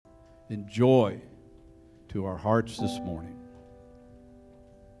and joy to our hearts this morning.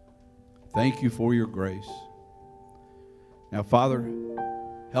 Thank you for your grace. Now, Father,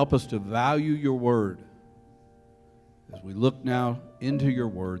 help us to value your word. As we look now into your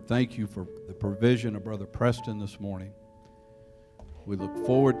word, thank you for the provision of Brother Preston this morning. We look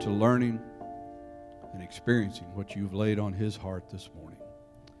forward to learning and experiencing what you've laid on his heart this morning.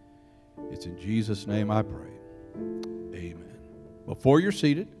 It's in Jesus' name I pray. Amen. Before you're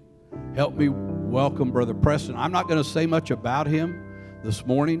seated, help me welcome Brother Preston. I'm not going to say much about him this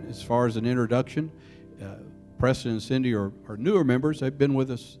morning as far as an introduction. Preston and Cindy are newer members. They've been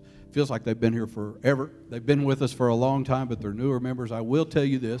with us. Feels like they've been here forever. They've been with us for a long time, but they're newer members. I will tell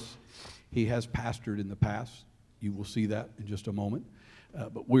you this. He has pastored in the past. You will see that in just a moment.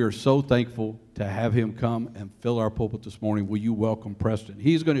 But we are so thankful to have him come and fill our pulpit this morning. Will you welcome Preston?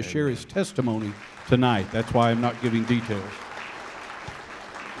 He's going to share his testimony tonight. That's why I'm not giving details.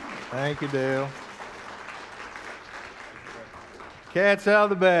 Thank you, Dale. Cat's out of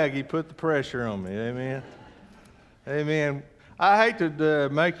the bag. He put the pressure on me. Amen. Amen. I hate to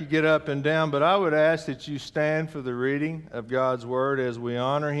make you get up and down, but I would ask that you stand for the reading of God's Word as we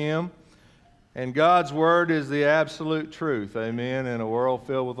honor Him. And God's Word is the absolute truth, amen, in a world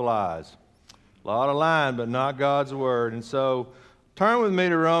filled with lies. A lot of lying, but not God's Word. And so turn with me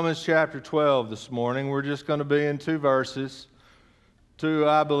to Romans chapter 12 this morning. We're just going to be in two verses. Two,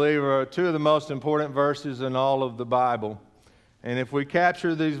 I believe, are two of the most important verses in all of the Bible. And if we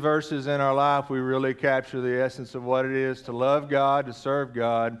capture these verses in our life, we really capture the essence of what it is to love God, to serve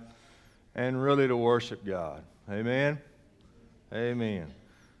God, and really to worship God. Amen? Amen.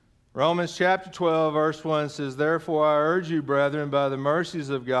 Romans chapter 12, verse 1 says, "Therefore I urge you, brethren, by the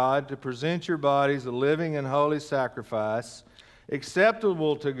mercies of God, to present your bodies a living and holy sacrifice,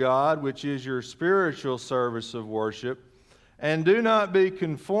 acceptable to God, which is your spiritual service of worship. And do not be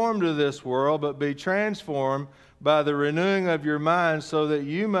conformed to this world, but be transformed by the renewing of your mind, so that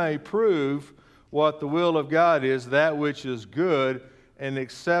you may prove what the will of God is, that which is good and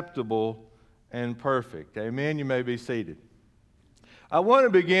acceptable and perfect." Amen. You may be seated. I want to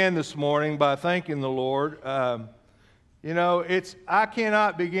begin this morning by thanking the Lord. I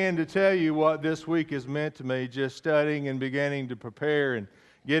cannot begin to tell you what this week has meant to me, just studying and beginning to prepare and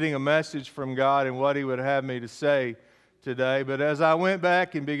getting a message from God and what He would have me to say today. But as I went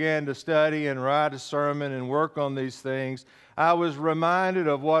back and began to study and write a sermon and work on these things, I was reminded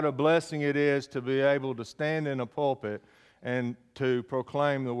of what a blessing it is to be able to stand in a pulpit and to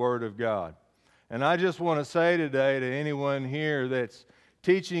proclaim the Word of God. And I just want to say today to anyone here that's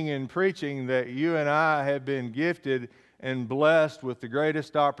teaching and preaching that you and I have been gifted and blessed with the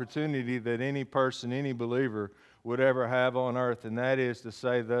greatest opportunity that any person, any believer would ever have on earth, and that is to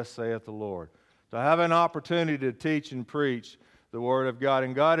say, "Thus saith the Lord." To have an opportunity to teach and preach the Word of God.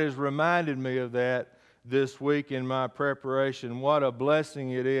 And God has reminded me of that this week in my preparation. What a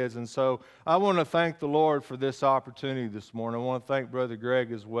blessing it is. And so I want to thank the Lord for this opportunity this morning. I want to thank Brother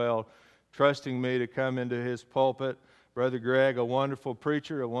Greg as well, trusting me to come into his pulpit. Brother Greg, a wonderful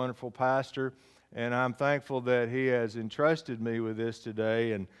preacher, a wonderful pastor, and I'm thankful that he has entrusted me with this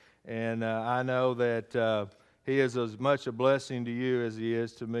today. And I know that he is as much a blessing to you as he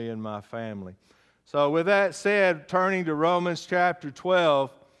is to me and my family. So with that said, turning to Romans chapter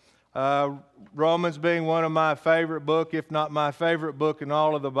 12, Romans being one of my favorite books, if not my favorite book in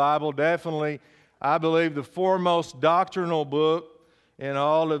all of the Bible, definitely, I believe, the foremost doctrinal book in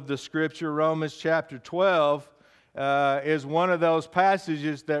all of the Scripture. Romans chapter 12 is one of those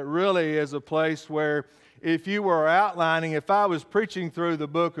passages that really is a place where if you were outlining, if I was preaching through the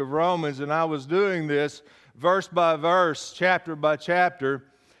book of Romans and I was doing this verse by verse, chapter by chapter,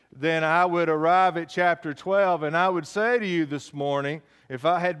 then I would arrive at chapter 12, and I would say to you this morning, if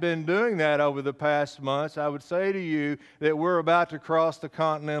I had been doing that over the past months, I would say to you that we're about to cross the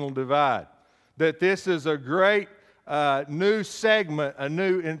continental divide, that this is a great new segment, a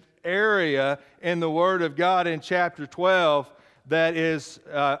new area in the Word of God in chapter 12 that is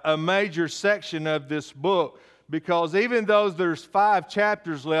a major section of this book. Because even though there's 5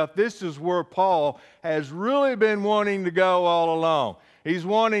 chapters left, this is where Paul has really been wanting to go all along. He's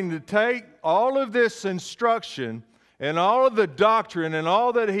wanting to take all of this instruction and all of the doctrine and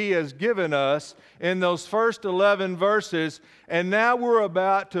all that he has given us in those first 11 verses, and now we're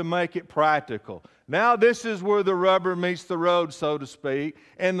about to make it practical. Now this is where the rubber meets the road, so to speak,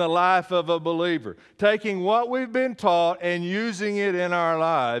 in the life of a believer. Taking what we've been taught and using it in our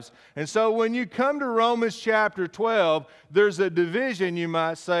lives. And so when you come to Romans chapter 12, there's a division, you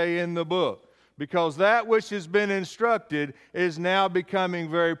might say, in the book. because that which has been instructed is now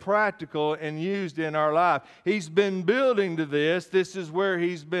becoming very practical and used in our life. He's been building to this. This is where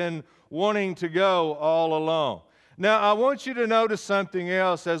he's been wanting to go all along. Now, I want you to notice something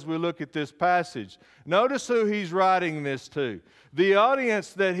else as we look at this passage. Notice who he's writing this to. The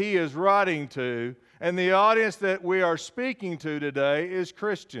audience that he is writing to and the audience that we are speaking to today is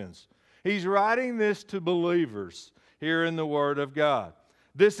Christians. He's writing this to believers here in the Word of God.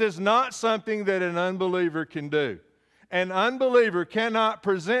 This is not something that an unbeliever can do. An unbeliever cannot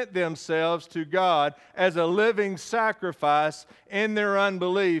present themselves to God as a living sacrifice in their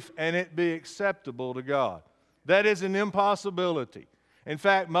unbelief and it be acceptable to God. That is an impossibility. In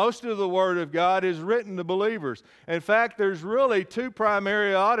fact, most of the Word of God is written to believers. In fact, there's really two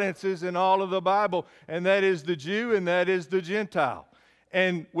primary audiences in all of the Bible, and that is the Jew and that is the Gentile.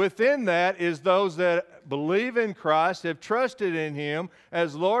 And within that is those that believe in Christ, have trusted in Him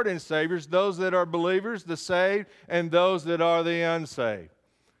as Lord and Savior, those that are believers, the saved, and those that are the unsaved.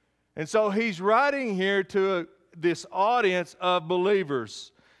 And so he's writing here to this audience of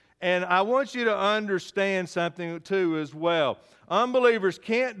believers. And I want you to understand something too as well. Unbelievers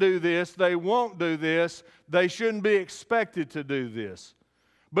can't do this. They won't do this. They shouldn't be expected to do this.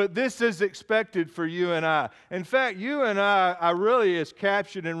 But this is expected for you and I. In fact, you and I really is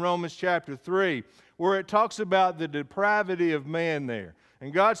captured in Romans chapter 3, where it talks about the depravity of man there.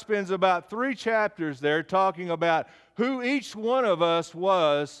 And God spends about 3 chapters there talking about who each one of us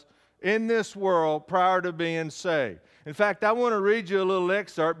was in this world prior to being saved. In fact, I want to read you a little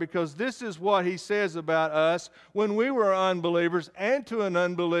excerpt because this is what he says about us when we were unbelievers and to an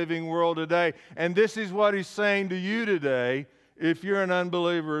unbelieving world today. And this is what he's saying to you today if you're an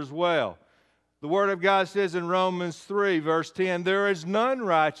unbeliever as well. The Word of God says in Romans 3, verse 10, there is none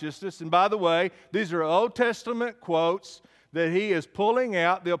righteousness. And by the way, these are Old Testament quotes that he is pulling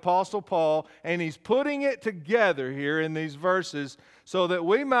out, the Apostle Paul, and he's putting it together here in these verses so that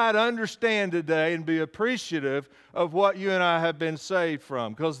we might understand today and be appreciative of what you and I have been saved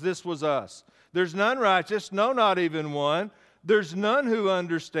from, because this was us. There's none righteous, no, not even one. There's none who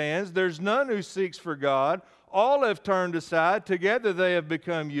understands. There's none who seeks for God. All have turned aside. Together they have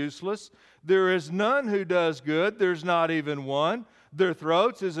become useless. There is none who does good. There's not even one. Their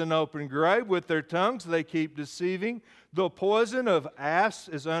throats is an open grave. With their tongues they keep deceiving. The poison of asps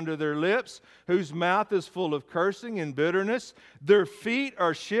is under their lips, whose mouth is full of cursing and bitterness. Their feet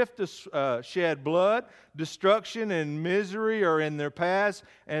are swift to shed blood. Destruction and misery are in their paths,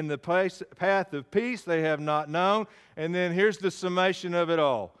 and the path of peace they have not known. And then here's the summation of it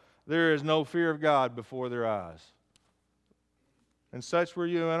all. There is no fear of God before their eyes. And such were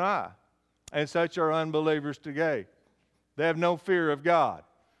you and I. And such are unbelievers today. They have no fear of God.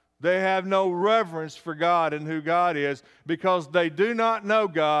 They have no reverence for God and who God is because they do not know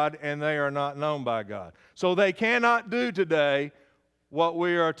God and they are not known by God. So they cannot do today what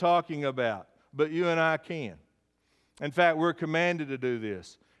we are talking about, but you and I can. In fact, we're commanded to do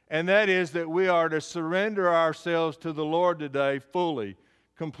this. And that is that we are to surrender ourselves to the Lord today fully,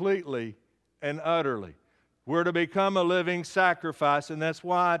 completely, and utterly. We're to become a living sacrifice, and that's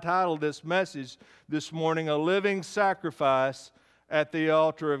why I titled this message this morning, A Living Sacrifice at the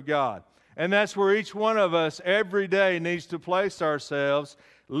Altar of God. And that's where each one of us every day needs to place ourselves,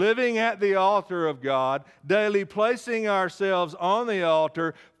 living at the altar of God, daily placing ourselves on the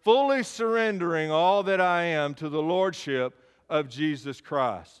altar, fully surrendering all that I am to the Lordship of Jesus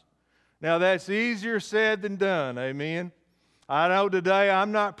Christ. Now that's easier said than done, amen? I know today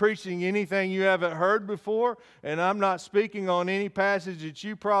I'm not preaching anything you haven't heard before, and I'm not speaking on any passage that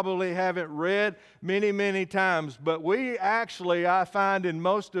you probably haven't read many, many times. But we actually, I find in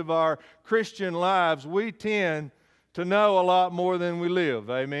most of our Christian lives, we tend to know a lot more than we live.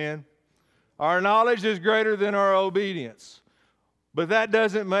 Amen? Our knowledge is greater than our obedience, but that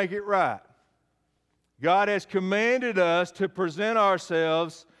doesn't make it right. God has commanded us to present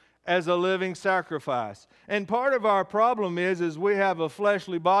ourselves as a living sacrifice. And part of our problem is we have a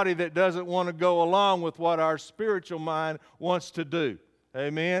fleshly body that doesn't want to go along with what our spiritual mind wants to do.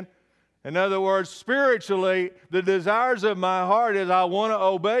 Amen? In other words, spiritually, the desires of my heart is I want to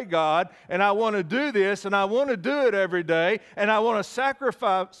obey God, and I want to do this, and I want to do it every day, and I want to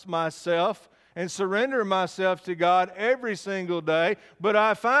sacrifice myself and surrender myself to God every single day. But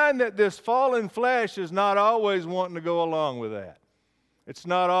I find that this fallen flesh is not always wanting to go along with that. It's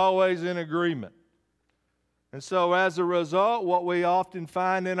not always in agreement. And so as a result, what we often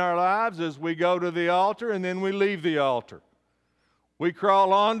find in our lives is we go to the altar and then we leave the altar. We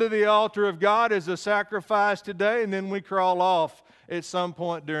crawl onto the altar of God as a sacrifice today, and then we crawl off at some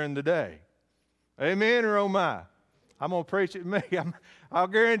point during the day. Amen or oh my? I'm going to preach it me. I'll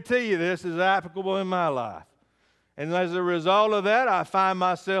guarantee you this is applicable in my life. And as a result of that, I find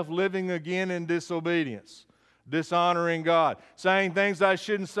myself living again in disobedience, dishonoring God, saying things I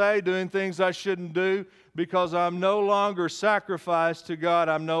shouldn't say, doing things I shouldn't do, because I'm no longer sacrificed to God.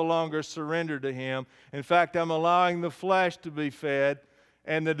 I'm no longer surrendered to Him. In fact, I'm allowing the flesh to be fed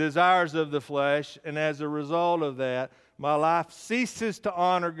and the desires of the flesh, and as a result of that, my life ceases to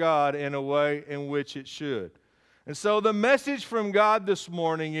honor God in a way in which it should. And so the message from God this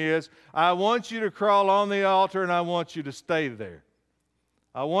morning is, I want you to crawl on the altar and I want you to stay there.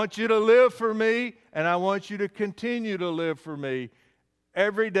 I want you to live for me, and I want you to continue to live for me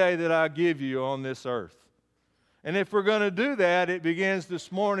every day that I give you on this earth. And if we're going to do that, it begins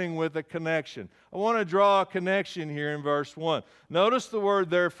this morning with a connection. I want to draw a connection here in verse 1. Notice the word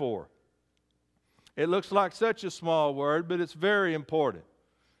therefore. It looks like such a small word, but it's very important.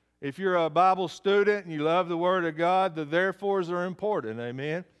 If you're a Bible student and you love the Word of God, the therefores are important,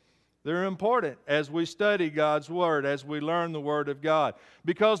 amen? They're important as we study God's Word, as we learn the Word of God.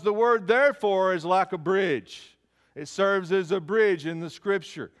 Because the word therefore is like a bridge. It serves as a bridge in the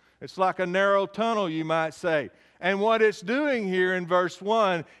Scripture. It's like a narrow tunnel, you might say. And what it's doing here in verse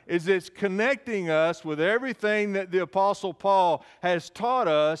 1 is it's connecting us with everything that the Apostle Paul has taught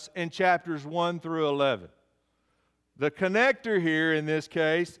us in chapters 1 through 11. The connector here in this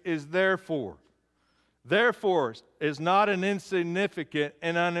case is therefore. Therefore is not an insignificant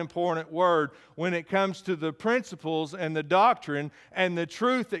and unimportant word when it comes to the principles and the doctrine and the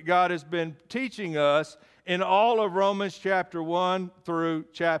truth that God has been teaching us in all of Romans chapter 1 through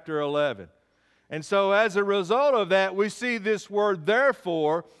chapter 11. And so as a result of that, we see this word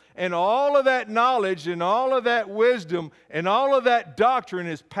therefore, and all of that knowledge and all of that wisdom and all of that doctrine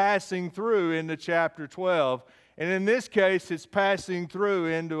is passing through into chapter 12. And in this case, it's passing through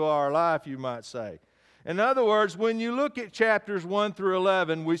into our life, you might say. In other words, when you look at chapters 1 through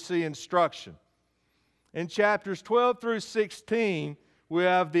 11, we see instruction. In chapters 12 through 16, we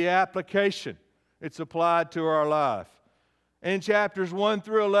have the application. It's applied to our life. In chapters 1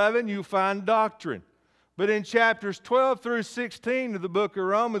 through 11, you find doctrine. But in chapters 12 through 16 of the book of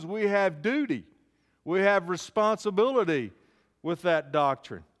Romans, we have duty. We have responsibility with that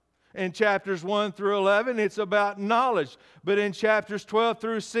doctrine. In chapters 1 through 11, it's about knowledge. But in chapters 12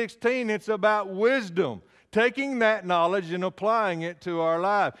 through 16, it's about wisdom. Taking that knowledge and applying it to our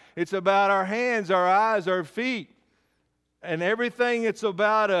life. It's about our hands, our eyes, our feet, and everything it's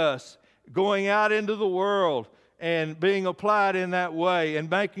about us going out into the world and being applied in that way and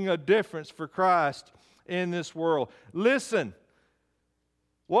making a difference for Christ in this world. Listen,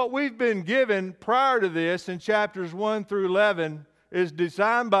 what we've been given prior to this in chapters 1 through 11 is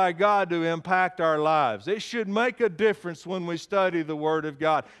designed by God to impact our lives. It should make a difference when we study the Word of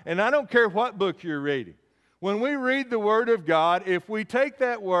God. And I don't care what book you're reading. When we read the Word of God, if we take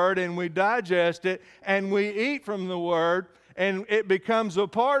that Word and we digest it and we eat from the Word and it becomes a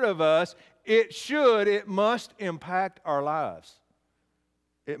part of us, it must impact our lives.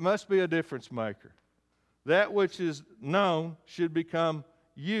 It must be a difference maker. That which is known should become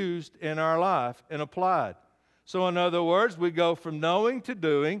used in our life and applied. So in other words, we go from knowing to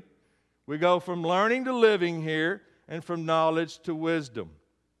doing, we go from learning to living here, and from knowledge to wisdom.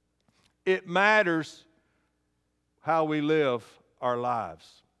 It matters how we live our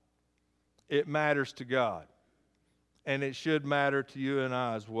lives. It matters to God. And it should matter to you and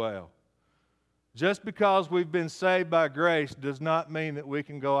I as well. Just because we've been saved by grace does not mean that we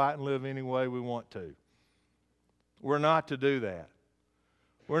can go out and live any way we want to. We're not to do that.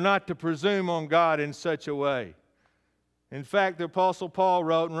 We're not to presume on God in such a way. In fact, the Apostle Paul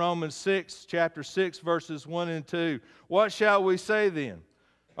wrote in Romans 6, chapter 6, verses 1 and 2, "What shall we say then?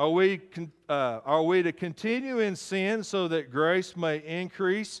 Are we to continue in sin so that grace may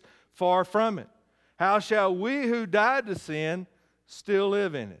increase? Far from it. How shall we who died to sin still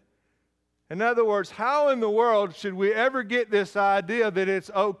live in it?" In other words, how in the world should we ever get this idea that it's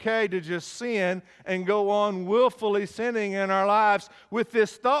okay to just sin and go on willfully sinning in our lives with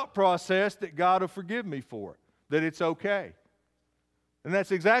this thought process that God will forgive me for it, that it's okay? And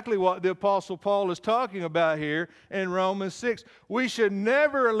that's exactly what the Apostle Paul is talking about here in Romans 6. We should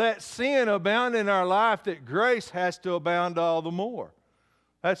never let sin abound in our life that grace has to abound all the more.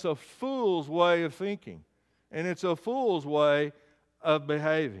 That's a fool's way of thinking, and it's a fool's way of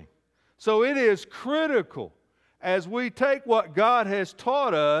behaving. So it is critical as we take what God has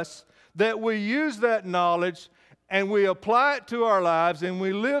taught us that we use that knowledge and we apply it to our lives and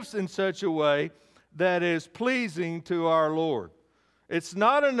we live in such a way that is pleasing to our Lord. It's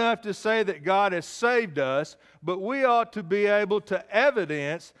not enough to say that God has saved us, but we ought to be able to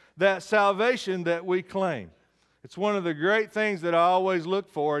evidence that salvation that we claim. It's one of the great things that I always look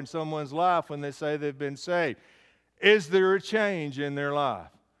for in someone's life when they say they've been saved. Is there a change in their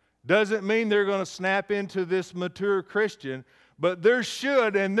life? Doesn't mean they're going to snap into this mature Christian, but there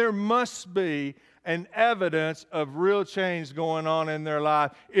should and there must be an evidence of real change going on in their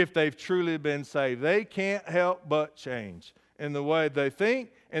life if they've truly been saved. They can't help but change in the way they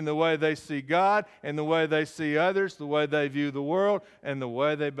think, in the way they see God, in the way they see others, the way they view the world, and the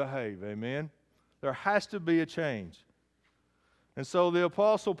way they behave. Amen? There has to be a change. And so the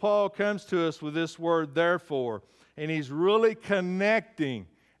Apostle Paul comes to us with this word, therefore, and he's really connecting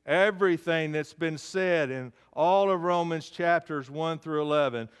everything that's been said in all of Romans chapters 1 through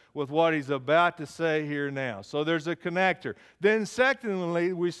 11 with what he's about to say here now. So there's a connector. Then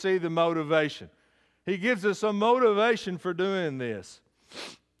secondly, we see the motivation. He gives us a motivation for doing this.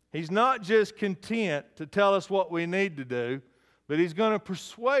 He's not just content to tell us what we need to do, but he's going to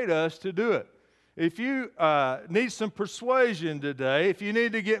persuade us to do it. If you need some persuasion today, if you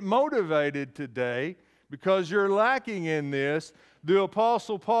need to get motivated today because you're lacking in this, the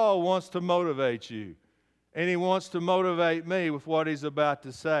Apostle Paul wants to motivate you. And he wants to motivate me with what he's about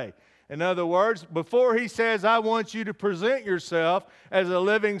to say. In other words, before he says, I want you to present yourself as a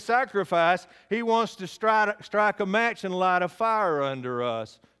living sacrifice, he wants to strike a match and light a fire under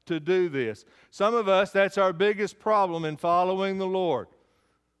us to do this. Some of us, that's our biggest problem in following the Lord.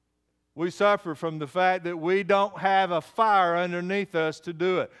 We suffer from the fact that we don't have a fire underneath us to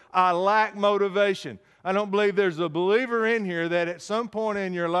do it. I lack motivation. I don't believe there's a believer in here that at some point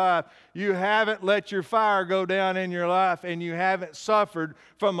in your life you haven't let your fire go down in your life and you haven't suffered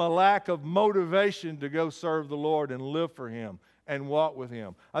from a lack of motivation to go serve the Lord and live for Him and walk with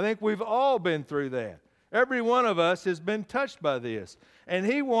Him. I think we've all been through that. Every one of us has been touched by this. And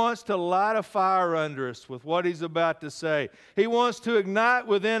He wants to light a fire under us with what He's about to say. He wants to ignite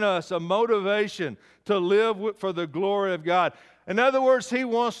within us a motivation to live for the glory of God. In other words, He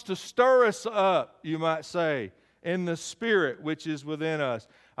wants to stir us up, you might say, in the Spirit which is within us.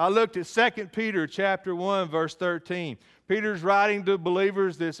 I looked at 2 Peter chapter 1, verse 13. Peter's writing to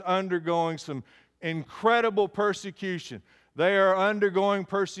believers that's undergoing some incredible persecution. They are undergoing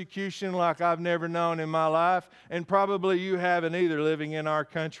persecution like I've never known in my life, and probably you haven't either living in our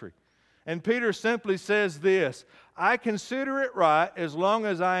country. And Peter simply says this, I consider it right as long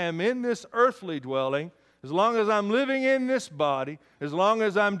as I am in this earthly dwelling, as long as I'm living in this body, as long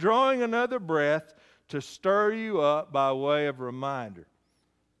as I'm drawing another breath, to stir you up by way of reminder.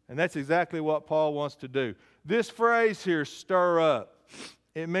 And that's exactly what Paul wants to do. This phrase here, stir up,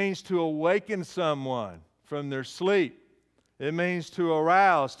 it means to awaken someone from their sleep. It means to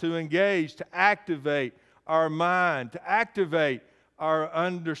arouse, to engage, to activate our mind, to activate our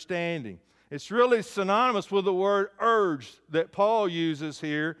understanding. It's really synonymous with the word urge that Paul uses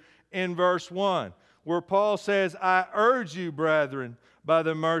here in verse 1, where Paul says, I urge you, brethren, by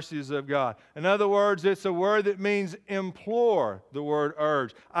the mercies of God. In other words, it's a word that means implore, the word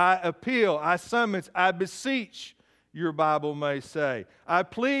urge. I appeal, I summons, I beseech, your Bible may say. I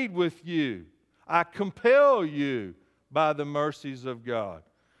plead with you, I compel you by the mercies of God.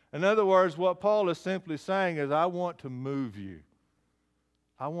 In other words, what Paul is simply saying is, I want to move you.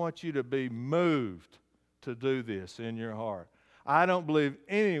 I want you to be moved to do this in your heart. I don't believe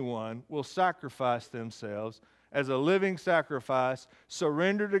anyone will sacrifice themselves as a living sacrifice,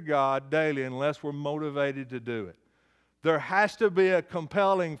 surrender to God daily unless we're motivated to do it. There has to be a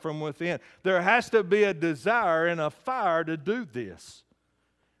compelling from within. There has to be a desire and a fire to do this.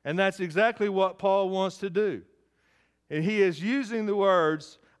 And that's exactly what Paul wants to do. And he is using the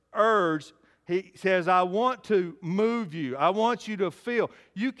words urge. He says, I want to move you. I want you to feel.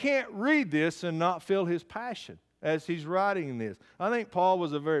 You can't read this and not feel his passion as he's writing this. I think Paul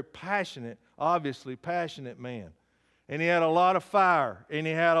was a very passionate, obviously passionate man. And he had a lot of fire and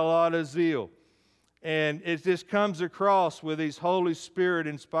he had a lot of zeal. And it just comes across with these Holy Spirit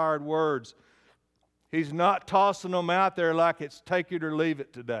inspired words. He's not tossing them out there like it's take it or leave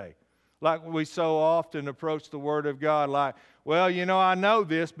it today. Like we so often approach the Word of God like, well, you know, I know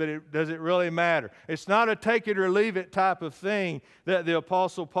this, but does it really matter? It's not a take it or leave it type of thing that the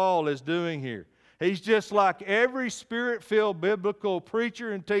Apostle Paul is doing here. He's just like every Spirit-filled biblical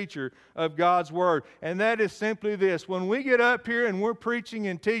preacher and teacher of God's Word. And that is simply this. When we get up here and we're preaching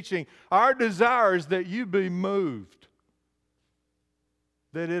and teaching, our desire is that you be moved,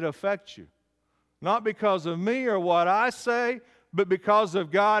 that it affects you. Not because of me or what I say, but because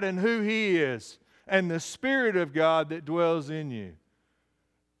of God and who He is and the Spirit of God that dwells in you.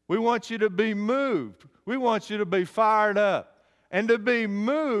 We want you to be moved. We want you to be fired up and to be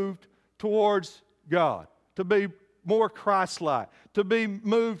moved towards God, to be more Christ-like, to be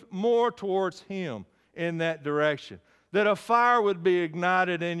moved more towards Him in that direction. That a fire would be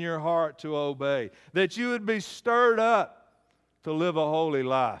ignited in your heart to obey. That you would be stirred up to live a holy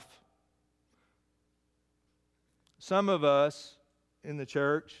life. Some of us in the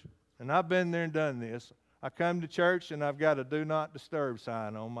church, and I've been there and done this, I come to church and I've got a do not disturb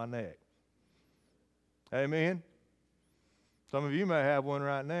sign on my neck. Amen? Some of you may have one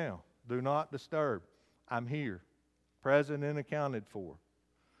right now. Do not disturb. I'm here, present and accounted for,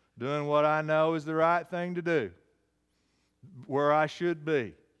 doing what I know is the right thing to do, where I should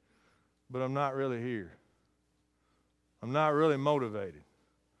be, but I'm not really here. I'm not really motivated.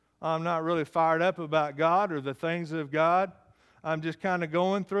 I'm not really fired up about God or the things of God. I'm just kind of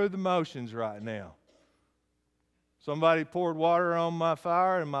going through the motions right now. Somebody poured water on my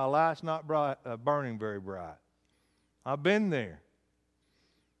fire and my light's not burning very bright. I've been there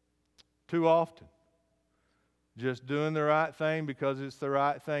too often. Just doing the right thing because it's the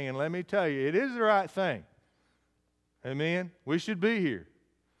right thing. And let me tell you, it is the right thing. Amen? We should be here.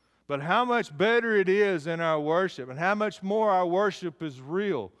 But how much better it is in our worship, and how much more our worship is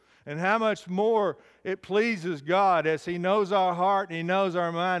real, and how much more it pleases God as He knows our heart and He knows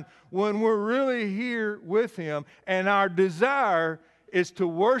our mind when we're really here with Him, and our desire is to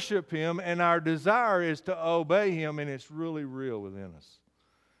worship Him, and our desire is to obey Him, and it's really real within us.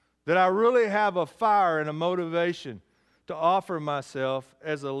 That I really have a fire and a motivation to offer myself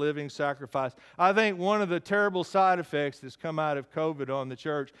as a living sacrifice. I think one of the terrible side effects that's come out of COVID on the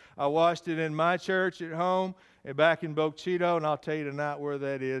church, I watched it in my church at home and back in Boca Chica, and I'll tell you tonight where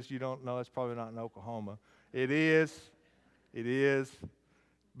that is. You don't know. It's probably not in Oklahoma. It is. It is.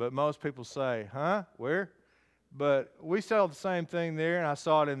 But most people say, huh? Where? But we saw the same thing there, and I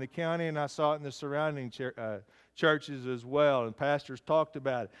saw it in the county, and I saw it in the surrounding churches as well, and pastors talked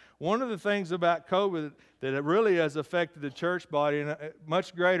about it. One of the things about COVID that it really has affected the church body, and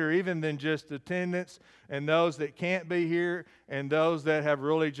much greater even than just attendance and those that can't be here and those that have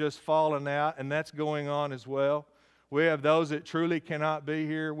really just fallen out, and that's going on as well. We have those that truly cannot be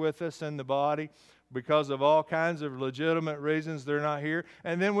here with us in the body because of all kinds of legitimate reasons they're not here.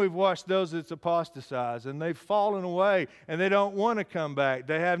 And then we've watched those that's apostatized, and they've fallen away, and they don't want to come back.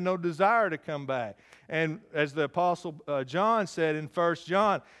 They have no desire to come back. And as the Apostle John said in 1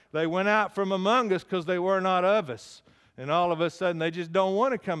 John, they went out from among us because they were not of us. And all of a sudden, they just don't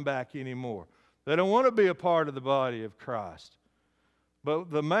want to come back anymore. They don't want to be a part of the body of Christ.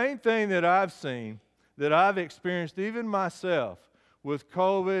 But the main thing that I've seen, that I've experienced even myself, with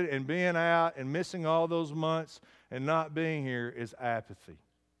COVID and being out and missing all those months and not being here is apathy.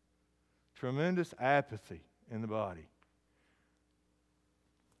 Tremendous apathy in the body.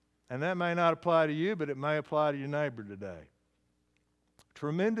 And that may not apply to you, but it may apply to your neighbor today.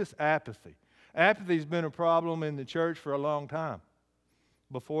 Tremendous apathy. Apathy's been a problem in the church for a long time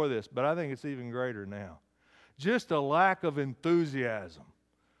before this, but I think it's even greater now. Just a lack of enthusiasm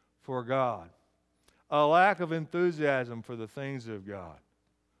for God. A lack of enthusiasm for the things of God.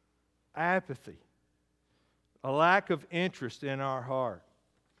 Apathy. A lack of interest in our heart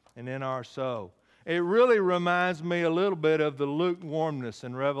and in our soul. It really reminds me a little bit of the lukewarmness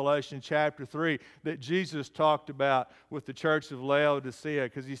in Revelation chapter 3 that Jesus talked about with the church of Laodicea,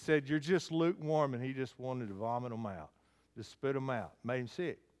 because He said, you're just lukewarm, and He just wanted to vomit them out. Just spit them out. Made Him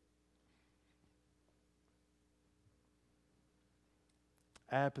sick.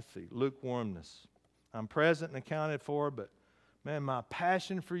 Apathy, lukewarmness. I'm present and accounted for, but man, my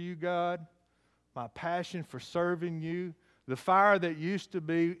passion for you, God, my passion for serving you, the fire that used to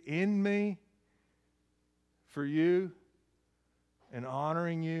be in me for you and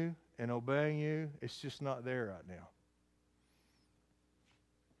honoring you and obeying you, it's just not there right now.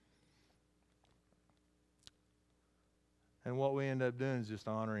 And what we end up doing is just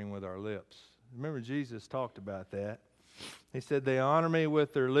honoring with our lips. Remember, Jesus talked about that. He said, they honor me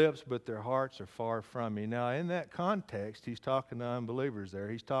with their lips, but their hearts are far from me. Now, in that context, He's talking to unbelievers there.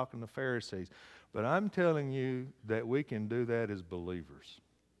 He's talking to Pharisees. But I'm telling you that we can do that as believers,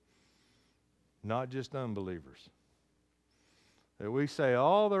 not just unbelievers. That we say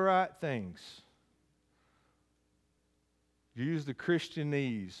all the right things. Use the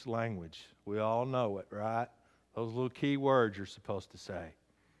Christianese language. We all know it, right? Those little key words you're supposed to say.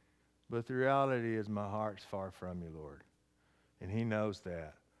 But the reality is my heart's far from you, Lord. And He knows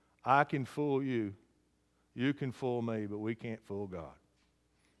that. I can fool you. You can fool me, but we can't fool God.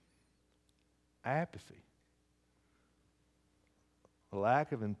 Apathy. A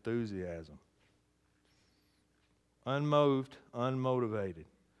lack of enthusiasm. Unmoved, unmotivated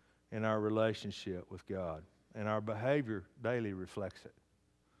in our relationship with God. And our behavior daily reflects it.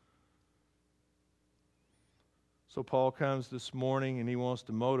 So Paul comes this morning and he wants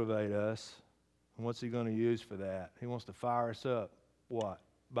to motivate us. And what's He going to use for that? He wants to fire us up. What?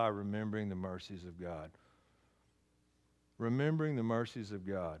 By remembering the mercies of God. Remembering the mercies of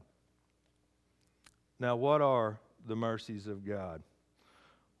God. Now, what are the mercies of God?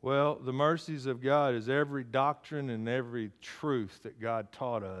 Well, the mercies of God is every doctrine and every truth that God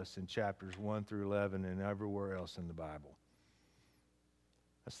taught us in chapters 1 through 11 and everywhere else in the Bible.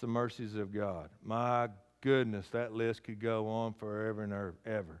 That's the mercies of God. My goodness, that list could go on forever and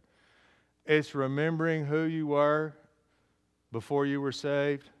ever. It's remembering who you were before you were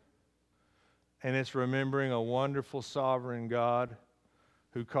saved, and it's remembering a wonderful sovereign God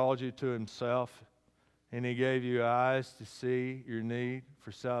who called you to Himself, and He gave you eyes to see your need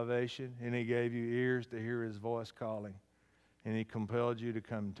for salvation, and He gave you ears to hear His voice calling, and He compelled you to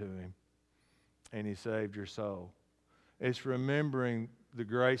come to Him, and He saved your soul. It's remembering the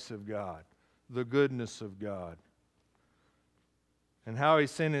grace of God, the goodness of God, and how He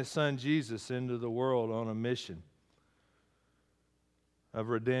sent His Son Jesus into the world on a mission of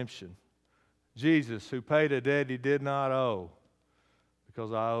redemption. Jesus, who paid a debt He did not owe,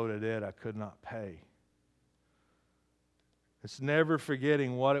 because I owed a debt I could not pay. It's never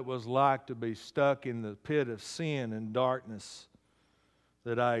forgetting what it was like to be stuck in the pit of sin and darkness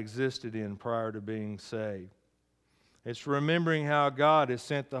that I existed in prior to being saved. It's remembering how God has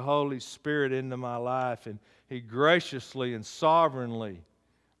sent the Holy Spirit into my life, and He graciously and sovereignly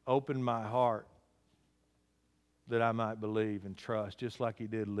opened my heart that I might believe and trust, just like He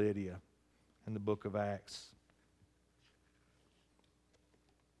did Lydia in the book of Acts.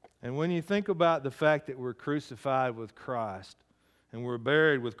 And when you think about the fact that we're crucified with Christ, and we're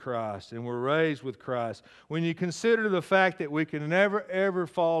buried with Christ, and we're raised with Christ, when you consider the fact that we can never, ever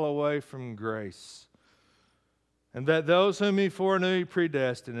fall away from grace, and that those whom He foreknew He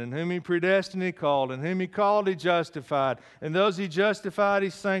predestined, and whom He predestined He called, and whom He called He justified, and those He justified He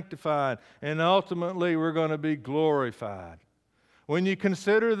sanctified, and ultimately we're going to be glorified. When you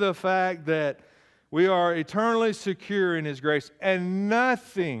consider the fact that we are eternally secure in His grace, and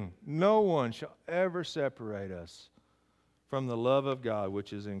nothing, no one shall ever separate us from the love of God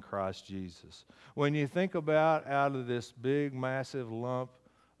which is in Christ Jesus. When you think about out of this big, massive lump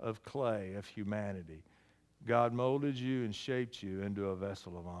of clay of humanity, God molded you and shaped you into a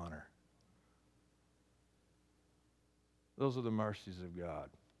vessel of honor. Those are the mercies of God.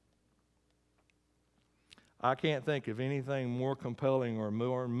 I can't think of anything more compelling or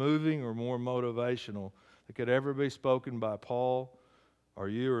more moving or more motivational that could ever be spoken by Paul or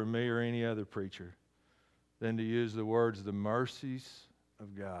you or me or any other preacher than to use the words, the mercies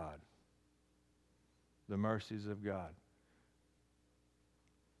of God. The mercies of God.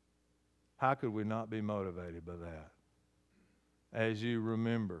 How could we not be motivated by that? As you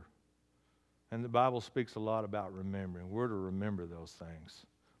remember. And the Bible speaks a lot about remembering. We're to remember those things.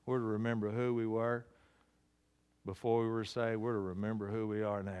 We're to remember who we were before we were saved. We're to remember who we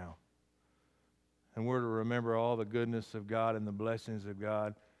are now. And we're to remember all the goodness of God and the blessings of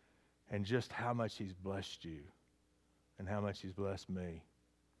God and just how much He's blessed you and how much He's blessed me.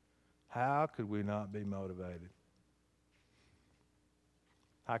 How could we not be motivated?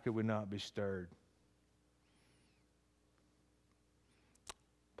 How could we not be stirred?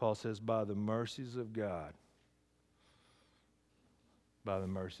 Paul says, by the mercies of God, by the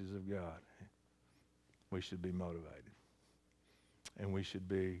mercies of God, we should be motivated. And we should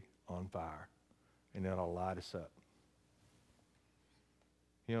be on fire. And that'll light us up.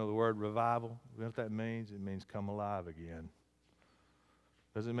 You know the word revival? You know what that means? It means come alive again.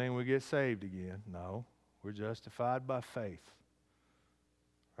 Doesn't mean we get saved again. No. We're justified by faith.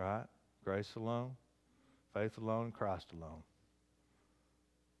 Right? Grace alone, faith alone, Christ alone.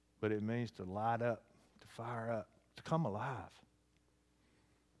 But it means to light up, to fire up, to come alive.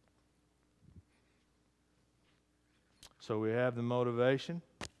 So we have the motivation,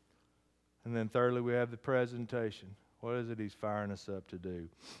 and then thirdly we have the presentation. What is it He's firing us up to do?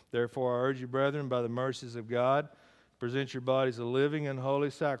 Therefore I urge you, brethren, by the mercies of God, present your bodies a living and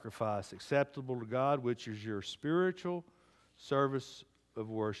holy sacrifice, acceptable to God, which is your spiritual service of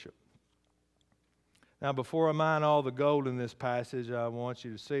worship. Now, before I mine all the gold in this passage, I want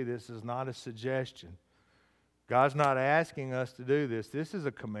you to see this is not a suggestion. God's not asking us to do this. This is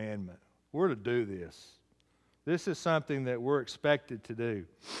a commandment. We're to do this. This is something that we're expected to do.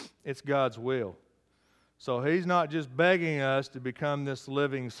 It's God's will. So He's not just begging us to become this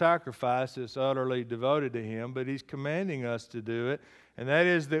living sacrifice that's utterly devoted to Him, but He's commanding us to do it, and that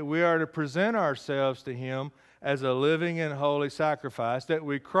is that we are to present ourselves to Him as a living and holy sacrifice, that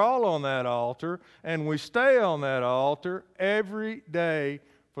we crawl on that altar and we stay on that altar every day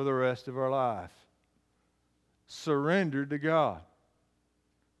for the rest of our life. Surrendered to God.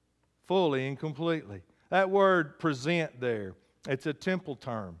 fully and completely. That word present there, it's a temple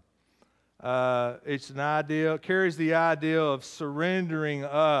term. It's an idea, carries the idea of surrendering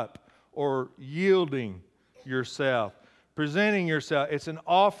up or yielding yourself. Presenting yourself. It's an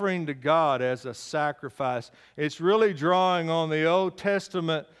offering to God as a sacrifice. It's really drawing on the Old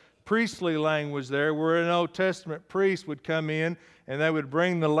Testament priestly language there, where an Old Testament priest would come in and they would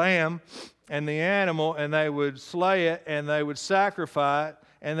bring the lamb and the animal and they would slay it and they would sacrifice it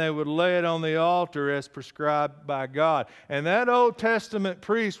and they would lay it on the altar as prescribed by God. And that Old Testament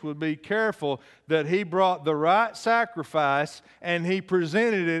priest would be careful that he brought the right sacrifice and he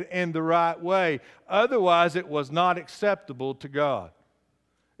presented it in the right way. Otherwise, it was not acceptable to God.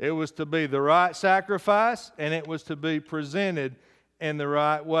 It was to be the right sacrifice and it was to be presented in the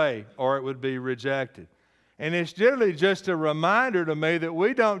right way, or it would be rejected. And it's generally just a reminder to me that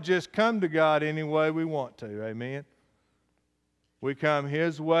we don't just come to God any way we want to. Amen? We come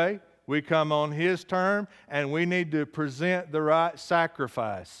His way, we come on His term, and we need to present the right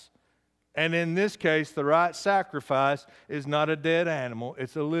sacrifice. And in this case, the right sacrifice is not a dead animal,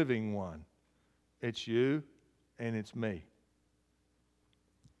 it's a living one. It's you and it's me.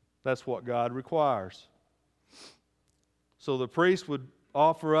 That's what God requires. So the priest would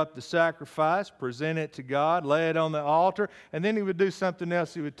offer up the sacrifice, present it to God, lay it on the altar, and then he would do something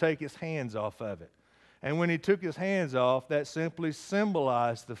else. He would take his hands off of it. And when he took his hands off, that simply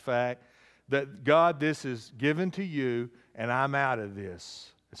symbolized the fact that, God, this is given to you, and I'm out of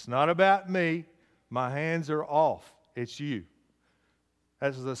this. It's not about me. My hands are off. It's you.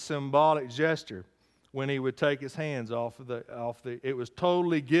 That's a symbolic gesture when he would take his hands off the. It was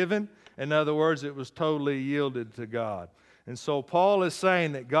totally given. In other words, it was totally yielded to God. And so Paul is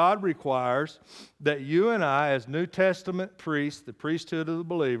saying that God requires that you and I, as New Testament priests, the priesthood of the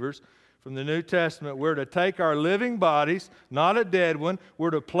believers, from the New Testament, we're to take our living bodies, not a dead one, we're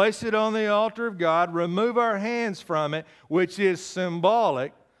to place it on the altar of God, remove our hands from it, which is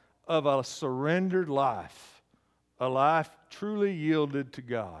symbolic of a surrendered life, a life truly yielded to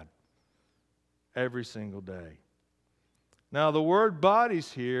God every single day. Now, the word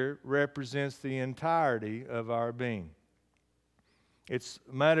bodies here represents the entirety of our being. It's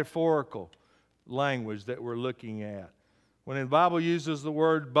metaphorical language that we're looking at. When the Bible uses the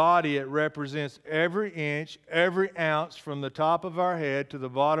word body, it represents every inch, every ounce from the top of our head to the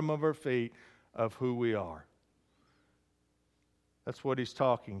bottom of our feet of who we are. That's what he's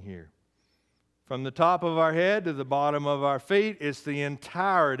talking here. From the top of our head to the bottom of our feet, it's the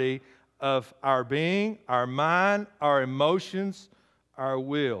entirety of our being, our mind, our emotions, our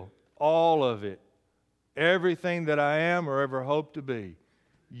will. All of it. Everything that I am or ever hope to be,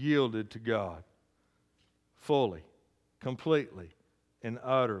 yielded to God. Fully. Completely and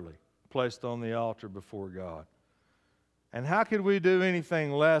utterly placed on the altar before God. And how could we do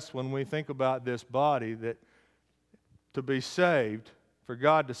anything less when we think about this body, that to be saved, for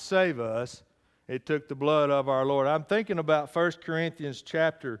God to save us, it took the blood of our Lord. I'm thinking about 1 Corinthians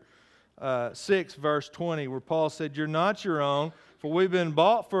chapter 6, verse 20, where Paul said, "You're not your own, for we've been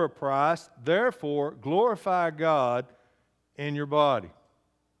bought for a price. Therefore, glorify God in your body."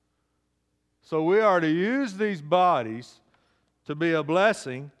 So we are to use these bodies to be a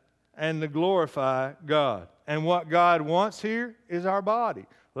blessing and to glorify God. And what God wants here is our body.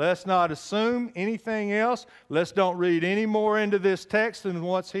 Let's not assume anything else. Let's don't read any more into this text than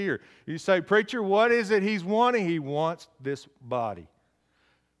what's here. You say, "Preacher, what is it He's wanting?" He wants this body.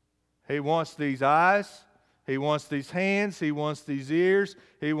 He wants these eyes. He wants these hands. He wants these ears.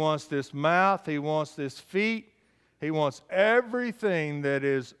 He wants this mouth. He wants this feet. He wants everything that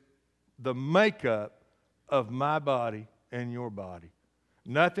is the makeup of my body and your body.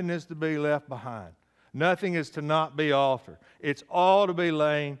 Nothing is to be left behind. Nothing is to not be altered. It's all to be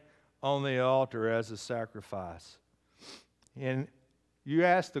laying on the altar as a sacrifice. And you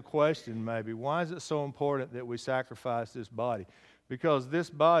ask the question maybe, why is it so important that we sacrifice this body? Because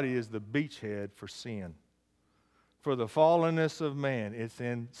this body is the beachhead for sin. For the fallenness of man, it's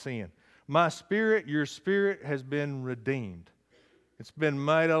in sin. My spirit, your spirit has been redeemed. It's been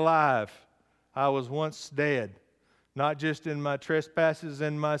made alive. I was once dead, not just in my trespasses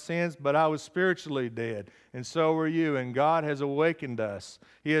and my sins, but I was spiritually dead, and so were you, and God has awakened us.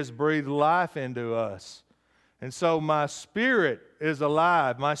 He has breathed life into us. And so my spirit is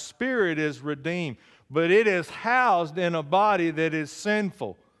alive. My spirit is redeemed, but it is housed in a body that is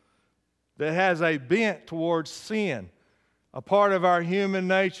sinful, that has a bent towards sin, a part of our human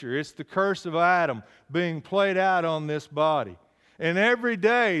nature. It's the curse of Adam being played out on this body. And every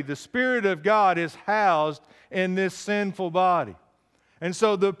day, the Spirit of God is housed in this sinful body. And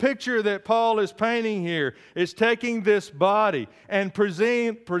so the picture that Paul is painting here is taking this body and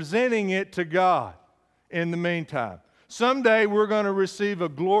presenting it to God in the meantime. Someday we're going to receive a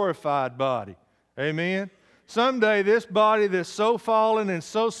glorified body. Amen? Someday this body that's so fallen and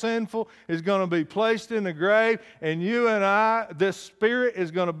so sinful is going to be placed in the grave, and you and I, this spirit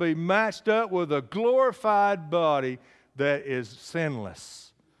is going to be matched up with a glorified body that is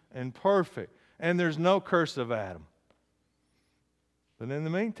sinless and perfect, and there's no curse of Adam. But in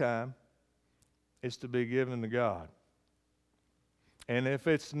the meantime, it's to be given to God. And if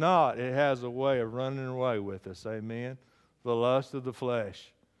it's not, it has a way of running away with us. Amen? The lust of the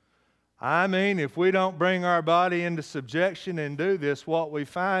flesh. I mean, if we don't bring our body into subjection and do this, what we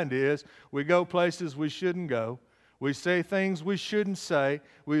find is we go places we shouldn't go. We say things we shouldn't say.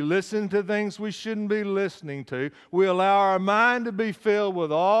 We listen to things we shouldn't be listening to. We allow our mind to be filled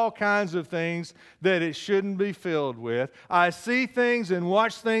with all kinds of things that it shouldn't be filled with. I see things and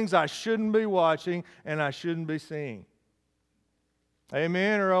watch things I shouldn't be watching and I shouldn't be seeing.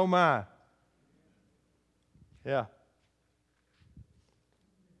 Amen or oh my? Yeah.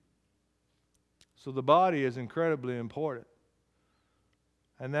 So the body is incredibly important.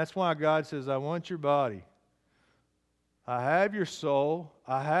 And that's why God says, I want your body. I have your soul,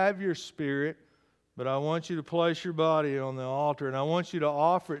 I have your spirit, but I want you to place your body on the altar, and I want you to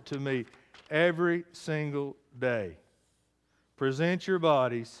offer it to me every single day. Present your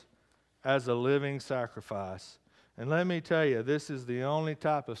bodies as a living sacrifice. And let me tell you, this is the only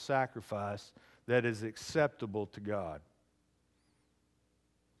type of sacrifice that is acceptable to God.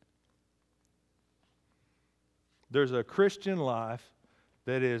 There's a Christian life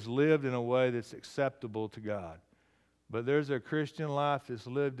that is lived in a way that's acceptable to God. But there's a Christian life that's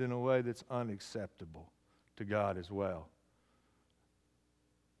lived in a way that's unacceptable to God as well.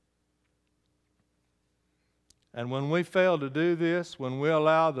 And when we fail to do this, when we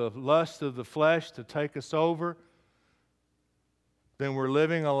allow the lust of the flesh to take us over, then we're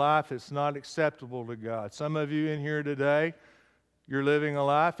living a life that's not acceptable to God. Some of you in here today, you're living a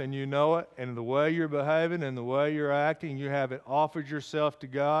life and you know it, and the way you're behaving and the way you're acting, you haven't offered yourself to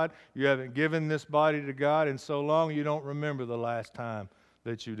God, you haven't given this body to God, and so long you don't remember the last time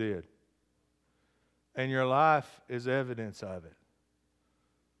that you did. And your life is evidence of it.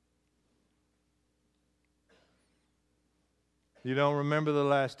 You don't remember the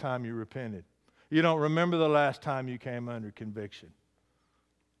last time you repented. You don't remember the last time you came under conviction.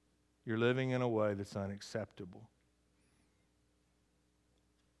 You're living in a way that's unacceptable.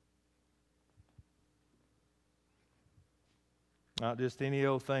 Not just any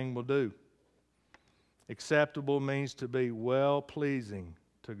old thing will do. Acceptable means to be well-pleasing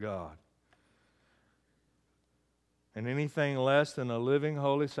to God. And anything less than a living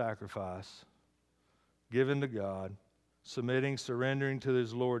holy sacrifice given to God, submitting, surrendering to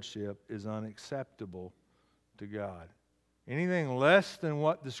His Lordship, is unacceptable to God. Anything less than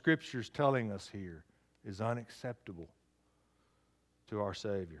what the Scripture is telling us here is unacceptable to our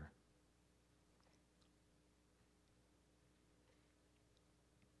Savior.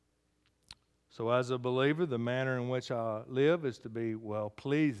 So as a believer, the manner in which I live is to be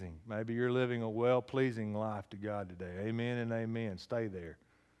well-pleasing. Maybe you're living a well-pleasing life to God today. Amen and amen. Stay there.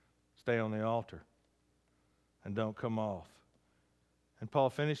 Stay on the altar. And don't come off. And Paul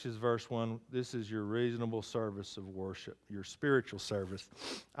finishes verse 1, this is your reasonable service of worship, your spiritual service.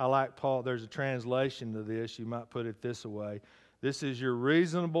 I like Paul, there's a translation to this, you might put it this way. This is your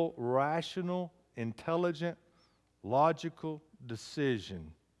reasonable, rational, intelligent, logical decision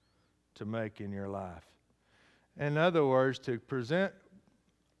to make in your life. In other words, to present,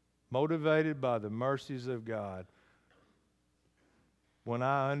 motivated by the mercies of God, when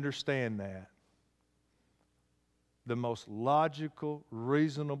I understand that, the most logical,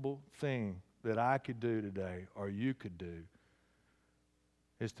 reasonable thing that I could do today, or you could do,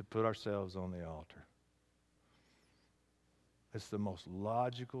 is to put ourselves on the altar. It's the most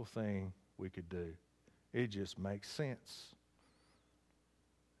logical thing we could do. It just makes sense.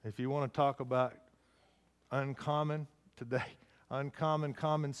 If you want to talk about uncommon today, uncommon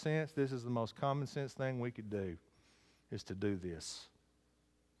common sense, this is the most common sense thing we could do, is to do this.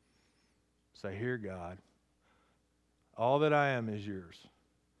 Say, here, God, all that I am is yours.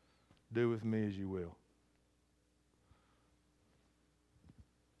 Do with me as you will.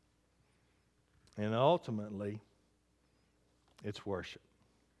 And ultimately, it's worship.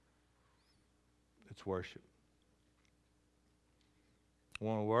 It's worship.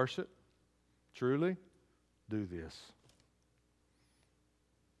 Want to worship? Truly? Do this.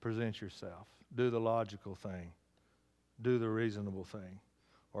 Present yourself. Do the logical thing. Do the reasonable thing.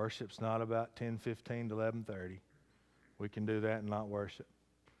 Worship's not about 10:15 to 11:30. We can do that and not worship.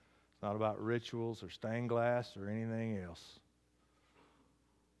 It's not about rituals or stained glass or anything else.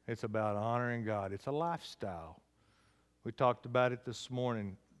 It's about honoring God. It's a lifestyle. We talked about it this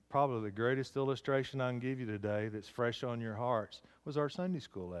morning. Probably the greatest illustration I can give you today that's fresh on your hearts was our Sunday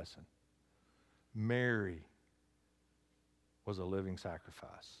school lesson. Mary was a living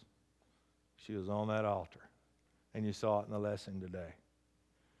sacrifice. She was on that altar, and you saw it in the lesson today.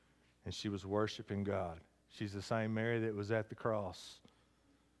 And she was worshiping God. She's the same Mary that was at the cross.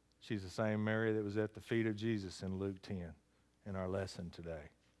 She's the same Mary that was at the feet of Jesus in Luke 10 in our lesson today.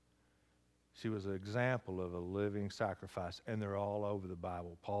 She was an example of a living sacrifice, and they're all over the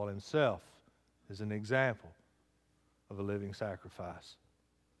Bible. Paul himself is an example of a living sacrifice.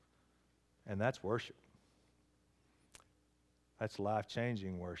 And that's worship. That's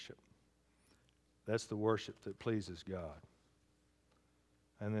life-changing worship. That's the worship that pleases God.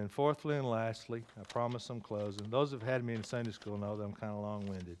 And then fourthly and lastly, I promise I'm closing. Those who've had me in Sunday school know that I'm kind of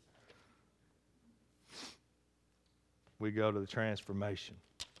long-winded. We go to the transformation.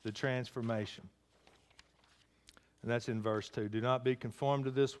 The transformation. And that's in verse 2. Do not be conformed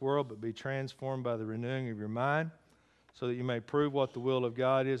to this world, but be transformed by the renewing of your mind, so that you may prove what the will of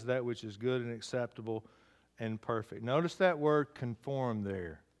God is, that which is good and acceptable and perfect. Notice that word conform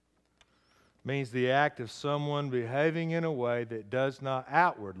there. It means the act of someone behaving in a way that does not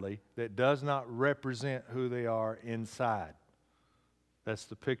outwardly, that does not represent who they are inside. That's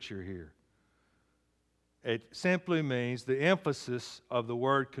the picture here. It simply means the emphasis of the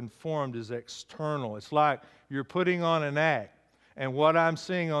word conformed is external. It's like you're putting on an act, and what I'm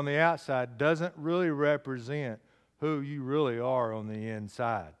seeing on the outside doesn't really represent who you really are on the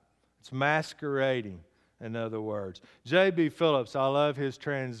inside. It's masquerading, in other words. J.B. Phillips, I love his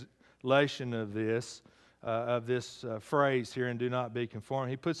translation of this phrase here, and do not be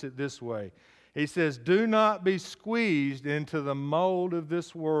conformed. He puts it this way. He says, do not be squeezed into the mold of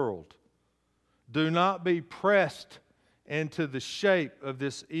this world. Do not be pressed into the shape of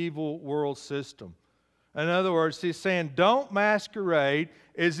this evil world system. In other words, he's saying, don't masquerade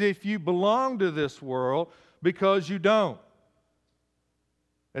as if you belong to this world, because you don't.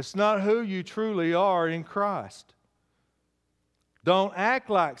 It's not who you truly are in Christ. Don't act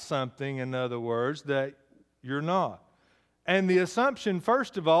like something, in other words, that you're not. And the assumption,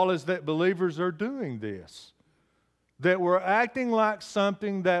 first of all, is that believers are doing this. That we're acting like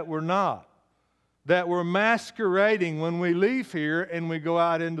something that we're not. That we're masquerading when we leave here and we go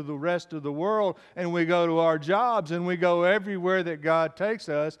out into the rest of the world and we go to our jobs and we go everywhere that God takes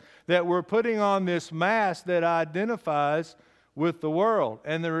us, that we're putting on this mask that identifies with the world.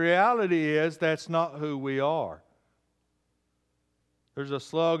 And the reality is that's not who we are. There's a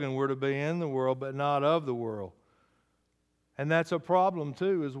slogan, we're to be in the world but not of the world. And that's a problem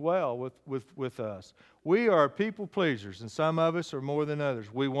too as well with us. We are people pleasers, and some of us are more than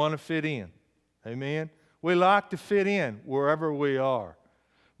others. We want to fit in. Amen? We like to fit in wherever we are.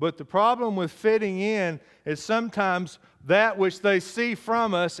 But the problem with fitting in is sometimes that which they see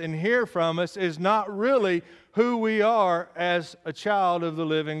from us and hear from us is not really who we are as a child of the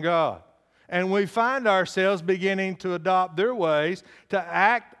living God. And we find ourselves beginning to adopt their ways, to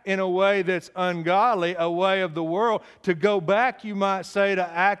act in a way that's ungodly, a way of the world, to go back, you might say, to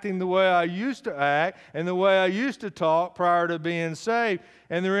acting the way I used to act and the way I used to talk prior to being saved.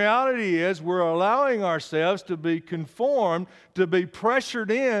 And the reality is we're allowing ourselves to be conformed, to be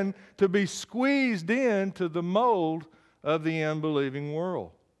pressured in, to be squeezed into the mold of the unbelieving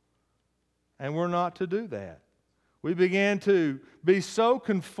world. And we're not to do that. We begin to be so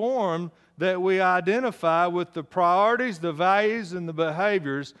conformed that we identify with the priorities, the values, and the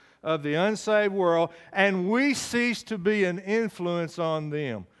behaviors of the unsaved world, and we cease to be an influence on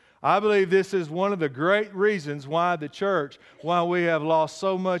them. I believe this is one of the great reasons why the church, why we have lost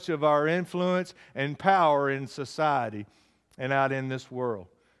so much of our influence and power in society and out in this world.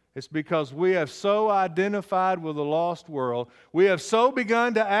 It's because we have so identified with the lost world. We have so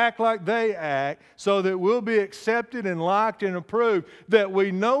begun to act like they act so that we'll be accepted and liked and approved that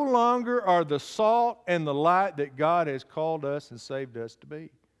we no longer are the salt and the light that God has called us and saved us to be.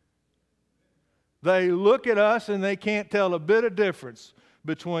 They look at us and they can't tell a bit of difference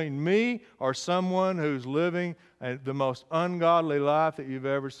between me or someone who's living the most ungodly life that you've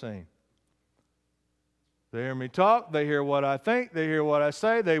ever seen. They hear me talk, they hear what I think, they hear what I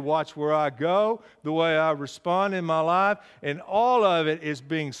say, they watch where I go, the way I respond in my life, and all of it is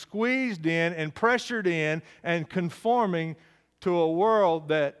being squeezed in and pressured in and conforming to a world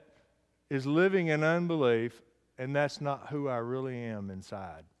that is living in unbelief, and that's not who I really am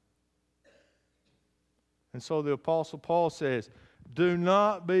inside. And so the Apostle Paul says, do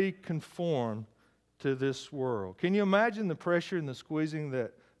not be conformed to this world. Can you imagine the pressure and the squeezing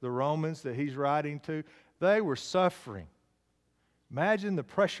that the Romans that he's writing to? They were suffering. Imagine the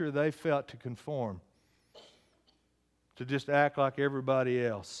pressure they felt to conform, to just act like everybody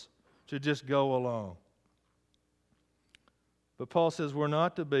else, to just go along. But Paul says we're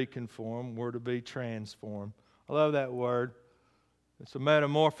not to be conformed, we're to be transformed. I love that word. It's a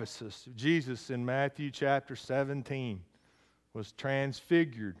metamorphosis. Jesus in Matthew chapter 17 was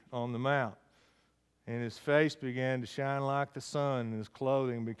transfigured on the mount, and his face began to shine like the sun, and his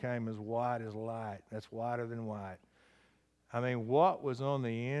clothing became as white as light. That's whiter than white. I mean, what was on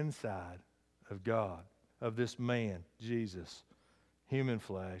the inside of God, of this man, Jesus, human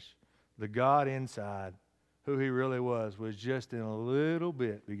flesh, the God inside, who he really was just in a little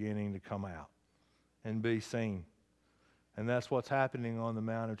bit beginning to come out and be seen. And that's what's happening on the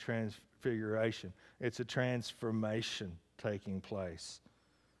Mount of Transfiguration. It's a transformation taking place,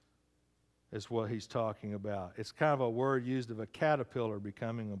 is what he's talking about. It's kind of a word used of a caterpillar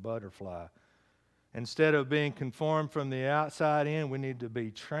becoming a butterfly. Instead of being conformed from the outside in, we need to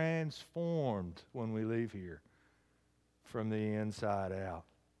be transformed when we leave here from the inside out.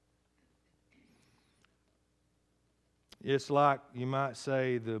 It's like, you might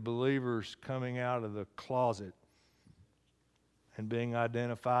say, the believers coming out of the closet and being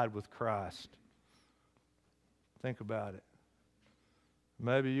identified with Christ. Think about it.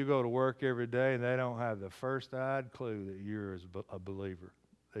 Maybe you go to work every day and they don't have the first-eyed clue that you're a believer,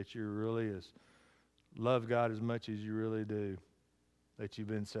 that you really love God as much as you really do, that you've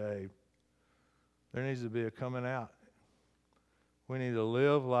been saved. There needs to be a coming out. We need to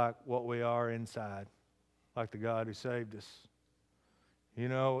live like what we are inside, like the God who saved us. You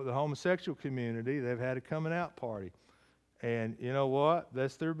know, the homosexual community, they've had a coming out party. And you know what?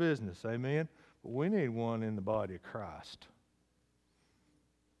 That's their business, amen? But we need one in the body of Christ.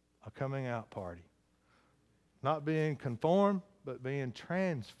 A coming out party. Not being conformed, but being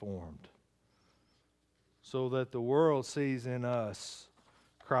transformed. So that the world sees in us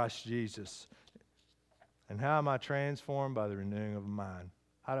Christ Jesus. And how am I transformed? By the renewing of mind.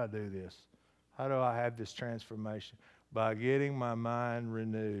 How do I do this? How do I have this transformation? By getting my mind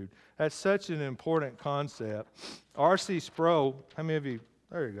renewed. That's such an important concept. R.C. Sproul, how many of you,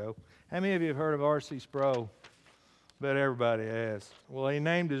 there you go. How many of you have heard of R.C. Sproul? Bet everybody has. Well, he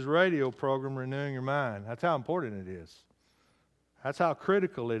named his radio program Renewing Your Mind. That's how important it is. That's how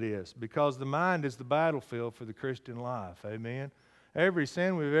critical it is, because the mind is the battlefield for the Christian life. Amen? Every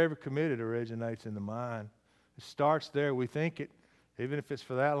sin we've ever committed originates in the mind. It starts there. We think it. Even if it's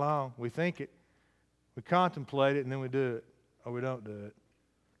for that long, we think it. We contemplate it, and then we do it, or we don't do it.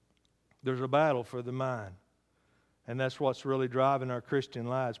 There's a battle for the mind, and that's what's really driving our Christian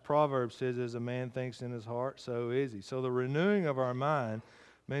lives. Proverbs says, as a man thinks in his heart, so is he. So the renewing of our mind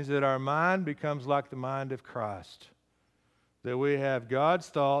means that our mind becomes like the mind of Christ, that we have God's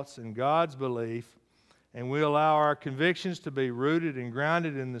thoughts and God's belief, and we allow our convictions to be rooted and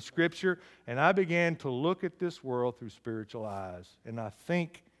grounded in the Scripture, and I began to look at this world through spiritual eyes, and I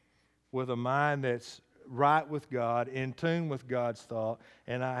think with a mind that's right with God, in tune with God's thought,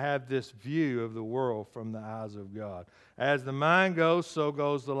 and I have this view of the world from the eyes of God. As the mind goes, so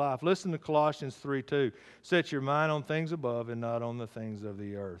goes the life. Listen to Colossians 3:2. Set your mind on things above and not on the things of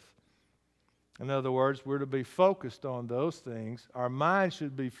the earth. In other words, we're to be focused on those things. Our mind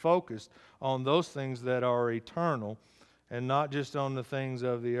should be focused on those things that are eternal and not just on the things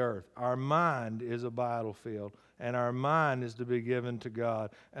of the earth. Our mind is a battlefield, and our mind is to be given to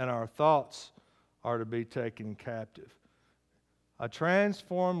God, and our thoughts are to be taken captive. A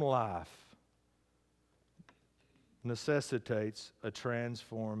transformed life necessitates a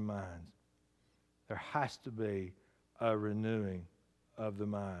transformed mind. There has to be a renewing of the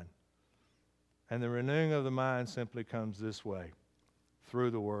mind. And the renewing of the mind simply comes this way,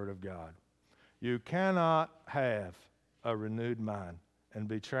 through the Word of God. You cannot have a renewed mind and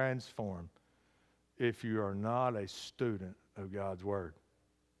be transformed if you are not a student of God's Word.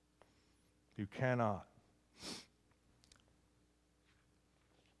 You cannot.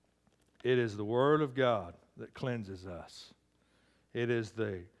 It is the Word of God that cleanses us. It is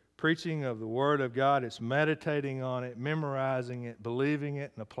the preaching of the Word of God. It's meditating on it, memorizing it, believing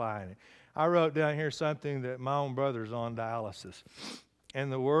it, and applying it. I wrote down here something that my own brother's on dialysis.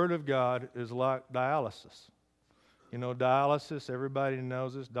 And the Word of God is like dialysis. You know, dialysis, everybody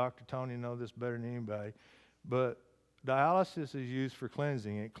knows this. Dr. Tony knows this better than anybody. But dialysis is used for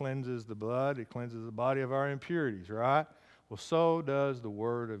cleansing. It cleanses the blood. It cleanses the body of our impurities, right? Well, so does the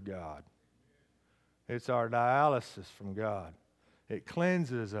Word of God. It's our dialysis from God. It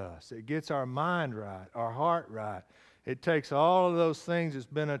cleanses us. It gets our mind right, our heart right. It takes all of those things that's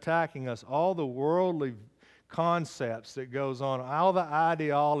been attacking us, all the worldly concepts that goes on, all the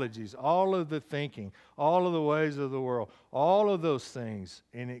ideologies, all of the thinking, all of the ways of the world, all of those things,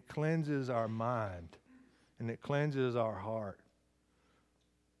 and it cleanses our mind, and it cleanses our heart.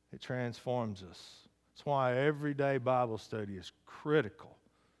 It transforms us. That's why everyday Bible study is critical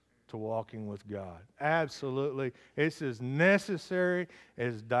to walking with God. Absolutely. It's as necessary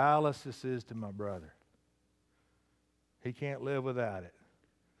as dialysis is to my brother. He can't live without it.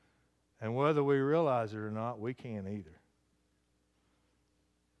 And whether we realize it or not, we can't either.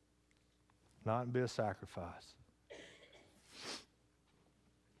 Not and be a sacrifice.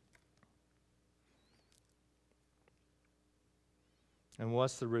 And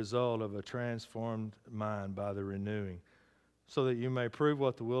what's the result of a transformed mind by the renewing? So that you may prove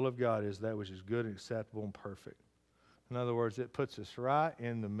what the will of God is, that which is good and acceptable and perfect. In other words, it puts us right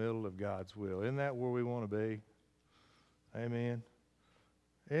in the middle of God's will. Isn't that where we want to be? Amen.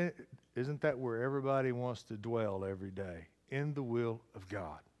 Isn't that where everybody wants to dwell every day? In the will of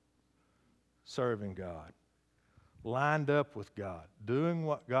God. Serving God. Lined up with God. Doing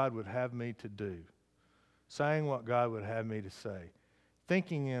what God would have me to do. Saying what God would have me to say.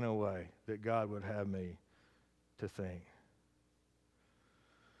 Thinking in a way that God would have me to think.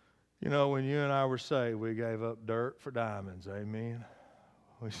 You know, when you and I were saved, we gave up dirt for diamonds. Amen.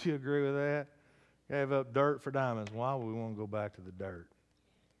 Would you agree with that? Gave up dirt for diamonds. Why would we want to go back to the dirt?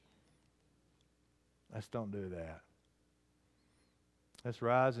 Let's don't do that. Let's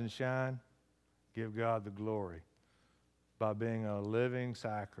rise and shine. Give God the glory by being a living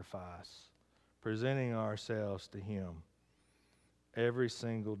sacrifice, presenting ourselves to Him every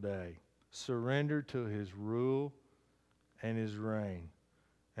single day. Surrender to His rule and His reign.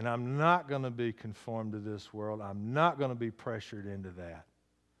 And I'm not going to be conformed to this world. I'm not going to be pressured into that.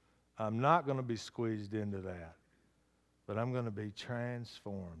 I'm not going to be squeezed into that. But I'm going to be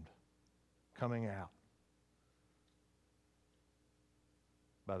transformed, coming out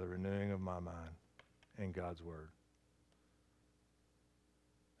by the renewing of my mind in God's Word.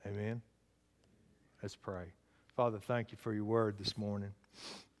 Amen? Let's pray. Father, thank you for your Word this morning.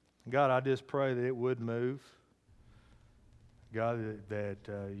 God, I just pray that it would move. God,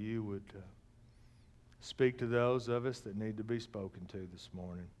 that you would speak to those of us that need to be spoken to this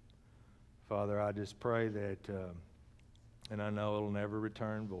morning. Father, I just pray that, and I know it'll never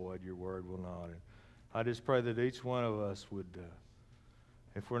return void, your word will not. And I just pray that each one of us would,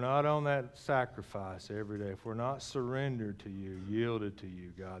 if we're not on that sacrifice every day, if we're not surrendered to you, yielded to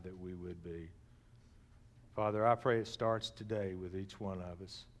you, God, that we would be. Father, I pray it starts today with each one of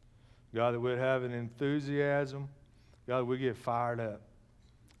us. God, that we'd have an enthusiasm. God, we get fired up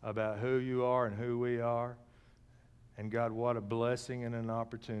about who you are and who we are. And God, what a blessing and an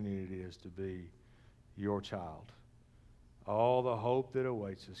opportunity it is to be your child. All the hope that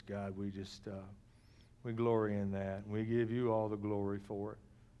awaits us, God, we just, we glory in that. We give you all the glory for it.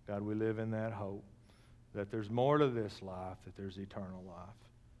 God, we live in that hope that there's more to this life, that there's eternal life.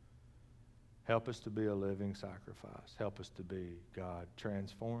 Help us to be a living sacrifice. Help us to be, God,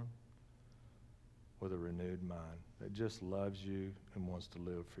 transformed with a renewed mind that just loves you and wants to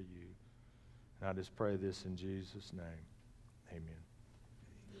live for you. And I just pray this in Jesus' name. Amen.